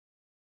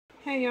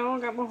Hey y'all,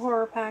 got my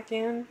horror pack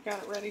in.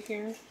 Got it ready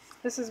here.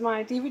 This is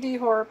my DVD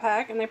horror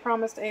pack, and they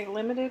promised a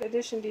limited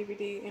edition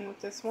DVD in with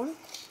this one.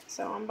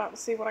 So I'm about to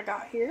see what I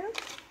got here.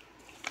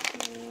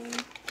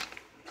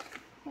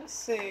 Let's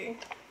see.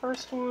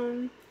 First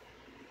one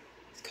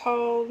is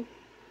called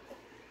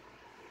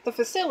The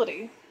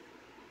Facility.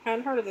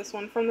 Hadn't heard of this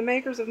one. From the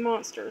makers of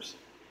Monsters.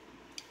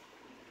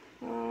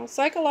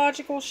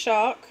 Psychological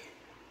shock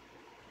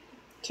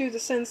to the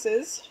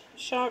senses.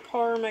 Shock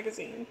Horror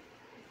Magazine.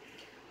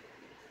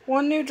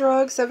 One new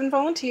drug, 7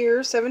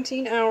 volunteers,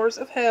 17 hours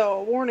of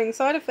hell. Warning,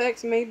 side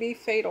effects may be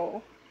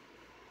fatal.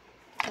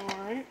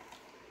 Alright.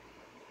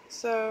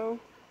 So,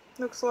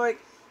 looks like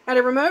at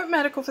a remote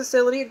medical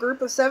facility, a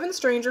group of 7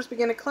 strangers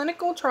begin a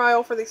clinical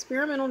trial for the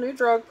experimental new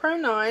drug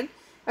Pro-9.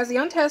 As the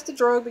untested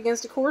drug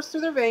begins to course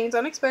through their veins,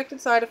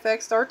 unexpected side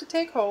effects start to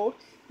take hold,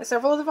 and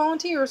several of the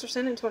volunteers are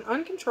sent into an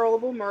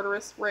uncontrollable,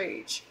 murderous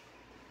rage.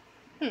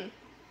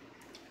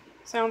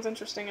 Sounds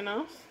interesting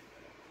enough.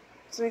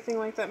 If it's anything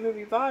like that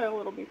movie Vile,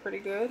 it'll be pretty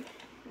good.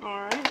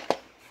 Alright.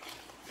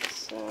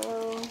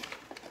 So...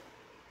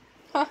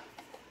 I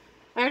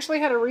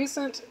actually had a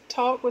recent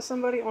talk with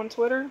somebody on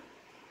Twitter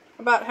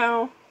about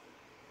how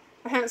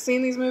I hadn't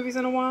seen these movies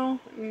in a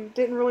while and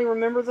didn't really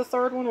remember the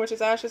third one, which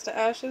is Ashes to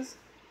Ashes.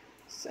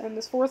 And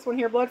this fourth one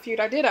here, Blood Feud,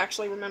 I did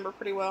actually remember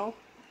pretty well.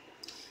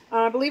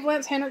 I believe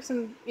Lance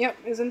Henriksen,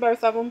 is in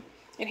both of them.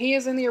 And he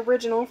is in the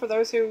original, for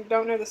those who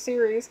don't know the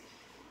series.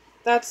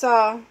 That's,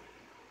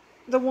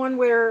 the one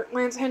where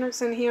Lance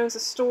Henriksen, he owns a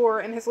store,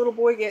 and his little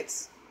boy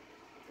gets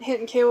hit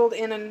and killed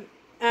in an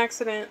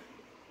accident.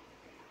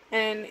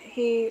 And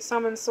he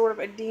summons sort of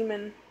a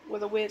demon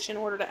with a witch in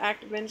order to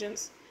act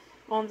vengeance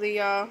on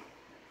the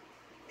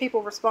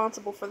people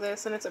responsible for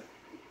this. And it's a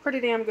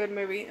pretty damn good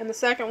movie. And the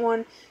second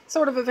one,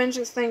 sort of a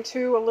vengeance thing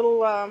too, a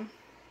little,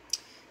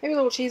 maybe a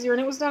little cheesier.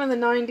 And it was done in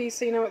the 90s,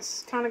 so you know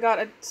it's kind of got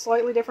a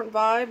slightly different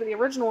vibe. But the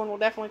original one will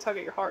definitely tug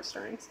at your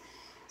heartstrings.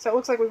 So it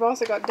looks like we've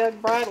also got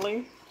Doug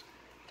Bradley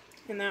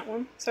in that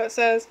one. So it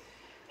says,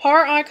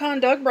 horror icon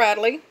Doug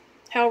Bradley,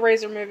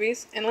 Hellraiser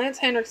movies, and Lance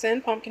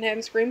Henriksen, Pumpkinhead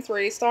and Scream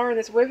 3, star in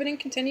this riveting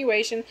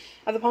continuation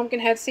of the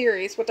Pumpkinhead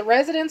series, with the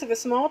residents of a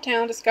small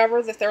town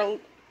discover that their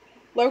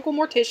local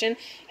mortician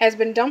has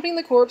been dumping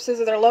the corpses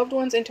of their loved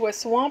ones into a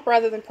swamp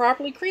rather than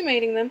properly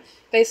cremating them.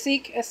 They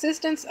seek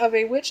assistance of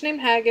a witch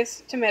named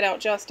Haggis to mete out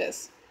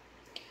justice.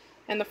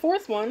 And the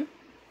fourth one,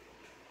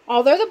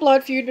 although the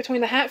blood feud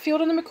between the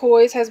Hatfield and the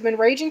McCoys has been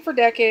raging for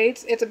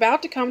decades, it's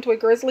about to come to a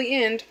grisly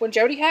end when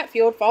Jodie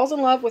Hatfield falls in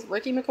love with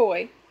Ricky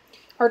McCoy.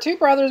 Her two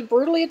brothers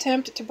brutally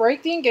attempt to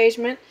break the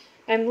engagement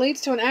and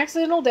leads to an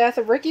accidental death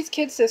of Ricky's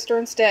kid sister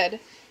instead.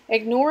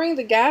 Ignoring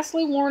the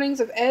ghastly warnings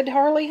of Ed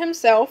Harley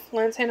himself,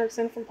 Lance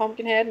Henriksen from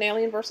Pumpkinhead and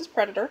Alien vs.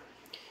 Predator,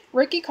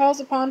 Ricky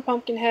calls upon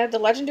Pumpkinhead, the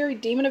legendary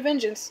demon of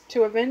vengeance,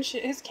 to avenge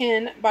his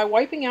kin by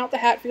wiping out the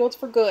Hatfields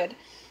for good.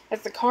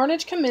 As the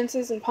carnage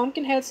commences and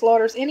Pumpkinhead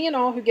slaughters any and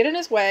all who get in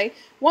his way,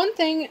 one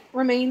thing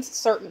remains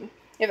certain.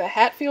 If a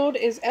Hatfield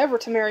is ever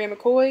to marry a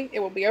McCoy, it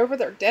will be over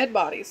their dead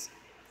bodies.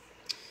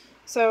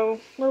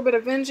 So, a little bit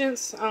of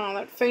vengeance,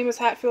 that famous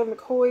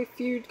Hatfield-McCoy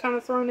feud kind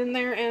of thrown in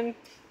there, and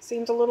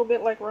seems a little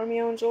bit like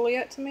Romeo and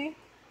Juliet to me.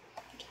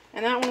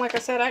 And that one, like I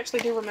said, I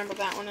actually do remember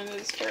that one, and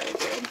it is fairly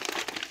good.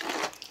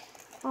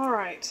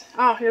 Alright.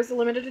 Here's the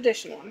limited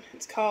edition one.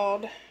 It's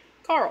called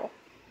Carl.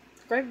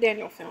 Greg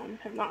Daniel film.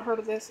 Have not heard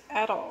of this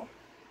at all.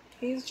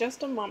 He's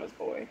just a mama's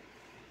boy.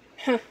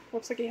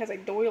 Looks like he has a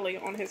doily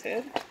on his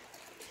head.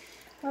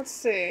 Let's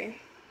see.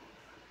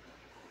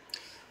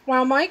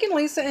 While Mike and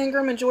Lisa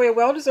Ingram enjoy a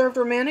well-deserved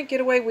romantic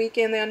getaway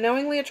weekend, they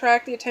unknowingly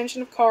attract the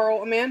attention of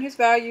Carl, a man whose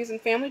values and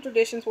family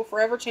traditions will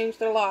forever change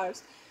their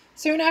lives.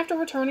 Soon after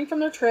returning from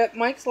their trip,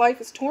 Mike's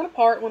life is torn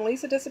apart when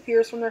Lisa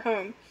disappears from their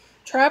home.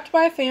 Trapped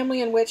by a family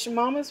in which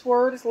Mama's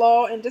word is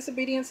law and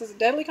disobedience is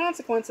deadly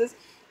consequences,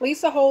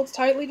 Lisa holds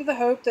tightly to the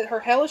hope that her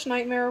hellish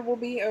nightmare will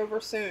be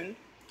over soon.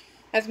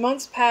 As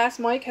months pass,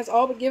 Mike has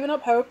all but given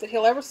up hope that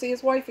he'll ever see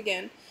his wife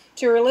again.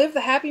 To relive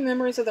the happy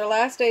memories of their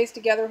last days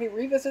together, he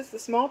revisits the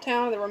small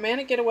town of the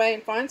romantic getaway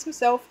and finds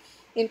himself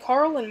in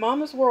Carl and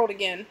Mama's world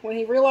again. When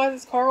he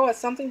realizes Carl has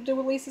something to do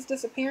with Lisa's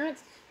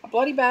disappearance, a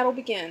bloody battle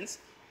begins.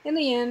 In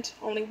the end,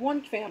 only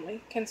one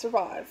family can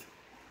survive.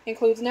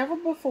 Includes never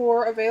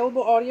before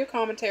available audio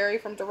commentary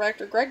from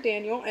director Greg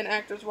Daniel and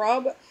actors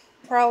Rob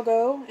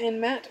Pralgo and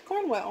Matt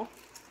Cornwell.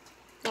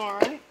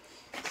 Alright,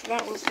 so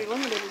that was the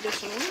limited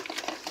edition one.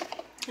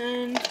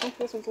 And, oh,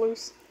 this one's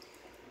loose.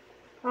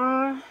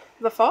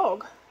 The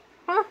Fog.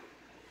 Huh.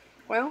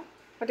 Well,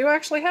 I do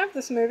actually have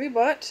this movie,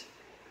 but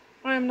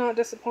I am not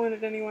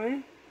disappointed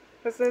anyway.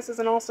 Because this is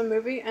an awesome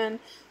movie, and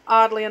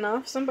oddly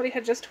enough, somebody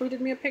had just tweeted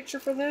me a picture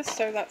for this,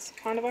 so that's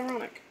kind of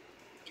ironic.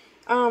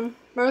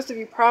 Most of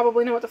you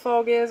probably know what The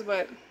Fog is,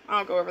 but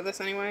I'll go over this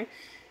anyway.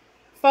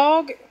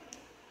 Fog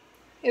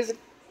is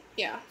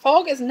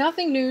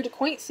nothing new to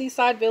quaint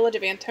seaside village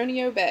of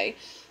Antonio Bay,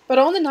 but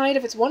on the night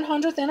of its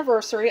 100th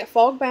anniversary, a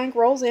fog bank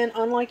rolls in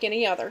unlike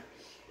any other.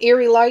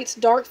 Eerie lights,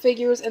 dark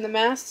figures, and the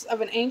masts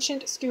of an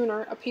ancient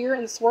schooner appear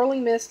in the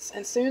swirling mists,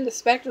 and soon the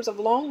specters of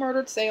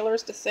long-murdered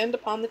sailors descend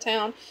upon the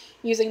town.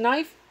 Using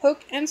knife,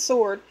 hook, and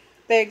sword,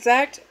 they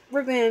exact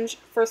revenge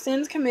for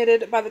sins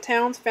committed by the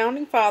town's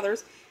founding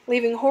fathers,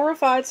 leaving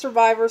horrified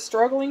survivors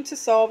struggling to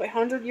solve a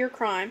 100-year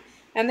crime,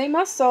 and they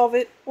must solve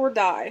it or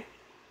die.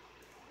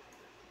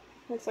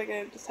 Looks like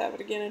I just have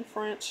it again in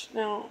French.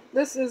 Now,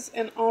 this is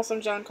an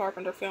awesome John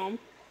Carpenter film.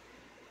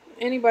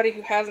 Anybody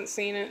who hasn't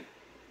seen it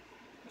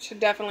should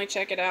definitely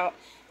check it out.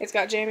 It's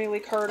got Jamie Lee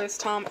Curtis,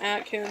 Tom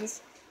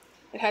Atkins.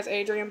 It has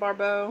Adrienne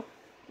Barbeau.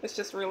 It's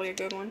just really a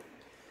good one.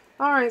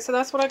 Alright, so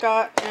that's what I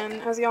got.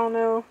 And as y'all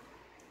know,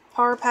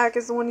 Horror Pack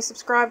is the one you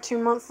subscribe to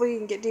monthly. You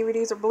can get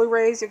DVDs or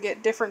Blu-rays. You'll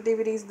get different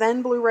DVDs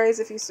than Blu-rays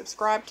if you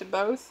subscribe to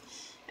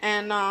both.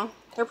 And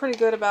they're pretty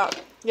good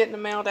about getting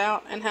them mailed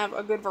out and have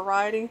a good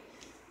variety.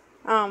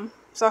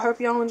 So I hope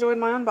y'all enjoyed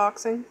my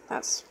unboxing.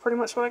 That's pretty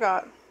much what I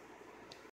got.